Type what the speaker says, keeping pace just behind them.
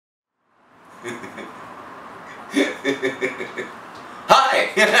Hi!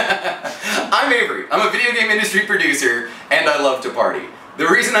 I'm Avery. I'm a video game industry producer, and I love to party. The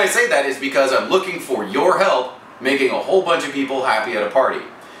reason I say that is because I'm looking for your help making a whole bunch of people happy at a party.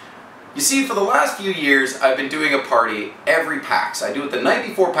 You see, for the last few years, I've been doing a party every PAX. I do it the night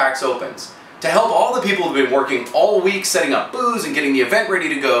before PAX opens, to help all the people who've been working all week setting up booze and getting the event ready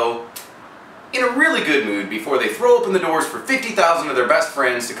to go in a really good mood before they throw open the doors for 50,000 of their best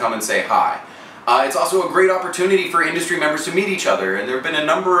friends to come and say hi. It's also a great opportunity for industry members to meet each other, and there have been a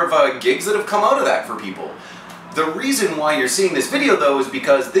number of gigs that have come out of that for people. The reason why you're seeing this video, though, is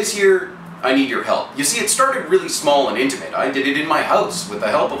because this year I need your help. You see, it started really small and intimate. I did it in my house with the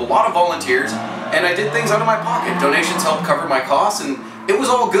help of a lot of volunteers, and I did things out of my pocket. Donations helped cover my costs, and it was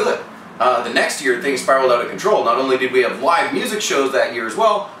all good. The next year, things spiraled out of control. Not only did we have live music shows that year as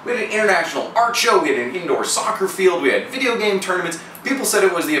well, we had an international art show, we had an indoor soccer field, we had video game tournaments. People said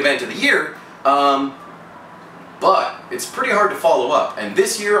it was the event of the year, but it's pretty hard to follow up. And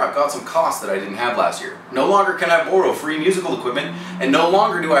this year, I've got some costs that I didn't have last year. No longer can I borrow free musical equipment, and no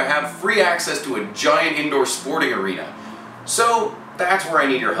longer do I have free access to a giant indoor sporting arena. So that's where I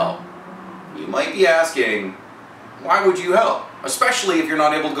need your help. You might be asking, why would you help? Especially if you're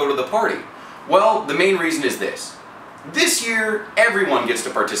not able to go to the party. Well, the main reason is this. This year, everyone gets to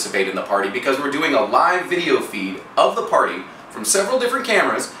participate in the party because we're doing a live video feed of the party from several different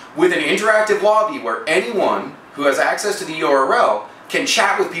cameras with an interactive lobby where anyone who has access to the URL can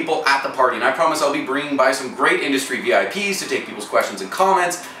chat with people at the party. And I promise I'll be bringing by some great industry VIPs to take people's questions and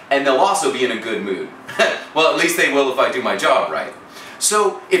comments, and they'll also be in a good mood. Well, at least they will if I do my job right.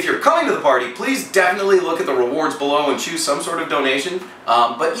 So if you're coming to the party, please definitely look at the rewards below and choose some sort of donation.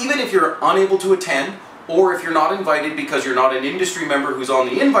 But even if you're unable to attend, or if you're not invited because you're not an industry member who's on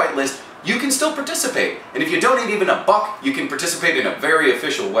the invite list, you can still participate. And if you donate even $1, you can participate in a very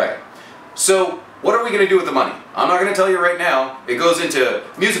official way. So what are we going to do with the money? I'm not going to tell you right now. It goes into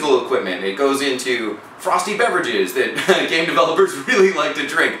musical equipment, it goes into frosty beverages that game developers really like to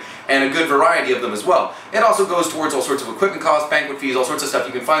drink, and a good variety of them as well. It also goes towards all sorts of equipment costs, banquet fees, all sorts of stuff.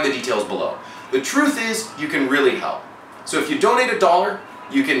 You can find the details below. The truth is, you can really help. So if you donate $1,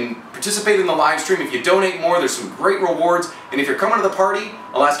 you can participate in the live stream. If you donate more, there's some great rewards. And if you're coming to the party,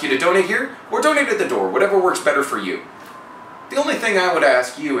 I'll ask you to donate here or donate at the door, whatever works better for you. The only thing I would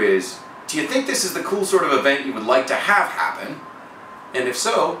ask you is, do you think this is the cool sort of event you would like to have happen? And if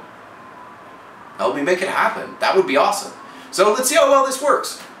so, help me make it happen. That would be awesome. So let's see how well this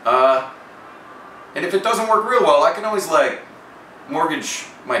works. And if it doesn't work real well, I can always, like, mortgage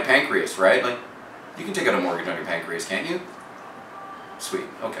my pancreas, right? Like, you can take out a mortgage on your pancreas, can't you? Sweet.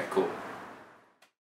 Okay, cool.